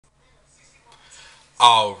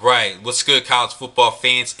Alright, what's good, college football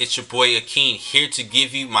fans? It's your boy Akeem here to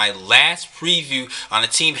give you my last preview on a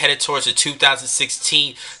team headed towards the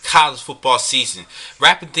 2016 college football season.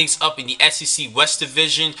 Wrapping things up in the SEC West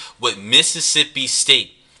Division with Mississippi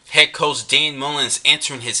State. Head coach Dan Mullins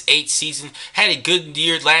entering his 8th season, had a good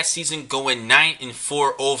year last season, going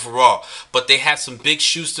 9-4 overall. But they have some big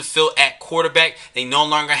shoes to fill at quarterback. They no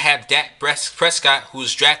longer have Dak Prescott, who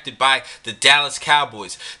was drafted by the Dallas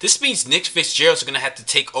Cowboys. This means Nick Fitzgerald's going to have to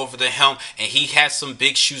take over the helm, and he has some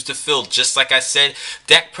big shoes to fill. Just like I said,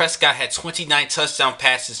 Dak Prescott had 29 touchdown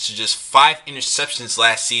passes to just 5 interceptions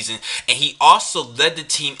last season, and he also led the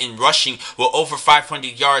team in rushing with over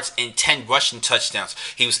 500 yards and 10 rushing touchdowns.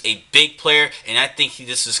 He was a big player, and I think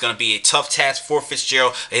this is going to be a tough task for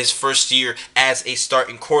Fitzgerald his first year as a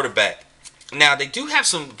starting quarterback. Now, they do have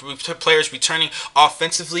some players returning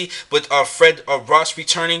offensively, with Fred Ross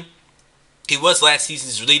returning. He was last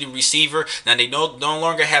season's leading receiver. Now, they no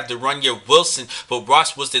longer have the run year Wilson, but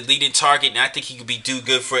Ross was the leading target, and I think he could do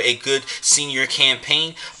good for a good senior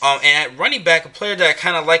campaign. And at running back, a player that I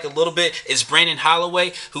kind of like a little bit is Brandon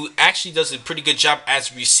Holloway, who actually does a pretty good job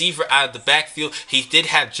as a receiver out of the backfield. He did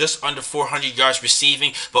have just under 400 yards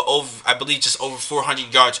receiving, but I believe just over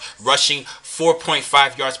 400 yards rushing,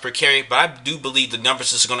 4.5 yards per carry. But I do believe the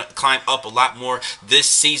numbers is going to climb up a lot more this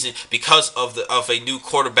season because of a new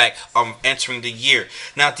quarterback entering the year.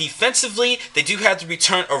 Now, defensively, they do have the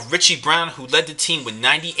return of Richie Brown, who led the team with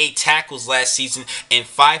 98 tackles last season and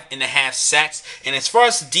 5.5 sacks. And as far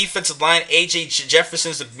as the defensive line, A.J.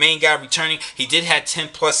 Jefferson's the main guy returning. He did have 10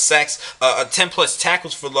 plus sacks, 10 plus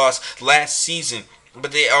tackles for loss last season.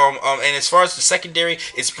 But they and as far as the secondary,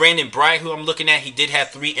 it's Brandon Bryant, who I'm looking at. He did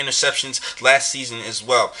have 3 interceptions last season as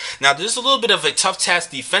well. Now, there's a little bit of a tough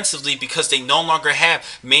task defensively because they no longer have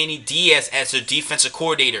Manny Diaz as their defensive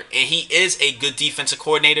coordinator, and he is a good defensive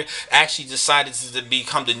coordinator. Actually decided to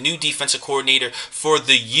become the new defensive coordinator for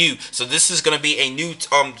the U. So this is going to be a new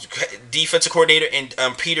defensive coordinator,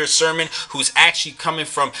 and Peter Sermon, who's actually coming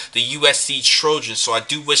from the USC Trojans. So I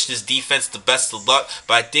do wish this defense the best of luck,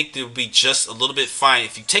 but I think they'll be just a little bit fine.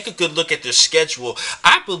 If you take a good look at their schedule,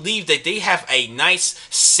 I believe that they have a nice,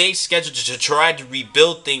 safe schedule to try to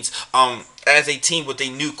rebuild things as a team with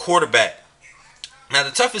a new quarterback. Now,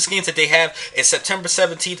 the toughest games that they have is September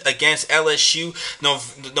 17th against LSU,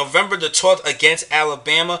 November the 12th against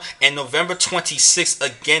Alabama, and November 26th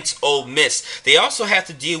against Ole Miss. They also have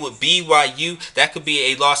to deal with BYU. That could be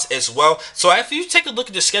a loss as well. So if you take a look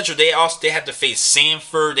at the schedule, they have to face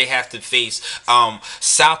Sanford, they have to face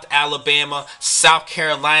South Alabama, South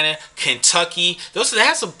Carolina, Kentucky. They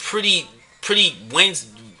have some pretty wins.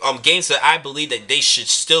 Games that I believe that they should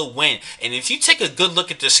still win. And if you take a good look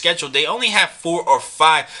at their schedule, they only have 4 or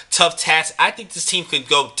 5 tough tasks. I think this team could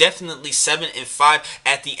go definitely 7-5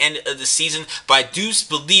 at the end of the season, but I do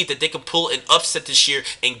believe that they can pull an upset this year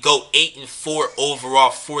and go 8-4 overall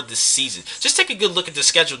for the season. Just take a good look at the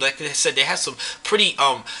schedule. Like I said, they have some pretty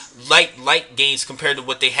light games compared to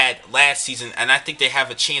what they had last season, and I think they have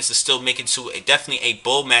a chance to still make it to definitely a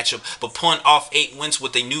bowl matchup. But pulling off 8 wins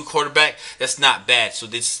with a new quarterback, that's not bad. So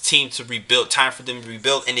this team to rebuild, time for them to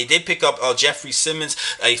rebuild. And they did pick up Jeffrey Simmons,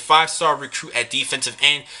 a 5-star recruit at defensive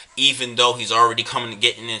end, even though he's already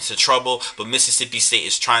getting into trouble. But Mississippi State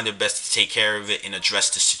is trying their best to take care of it and address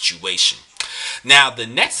the situation. Now, the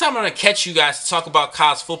next time I'm going to catch you guys to talk about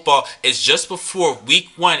college football is just before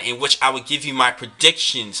week 1, in which I will give you my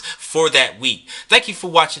predictions for that week. Thank you for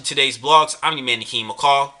watching today's vlogs. I'm your man, Akeem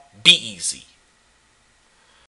McCall. Be easy.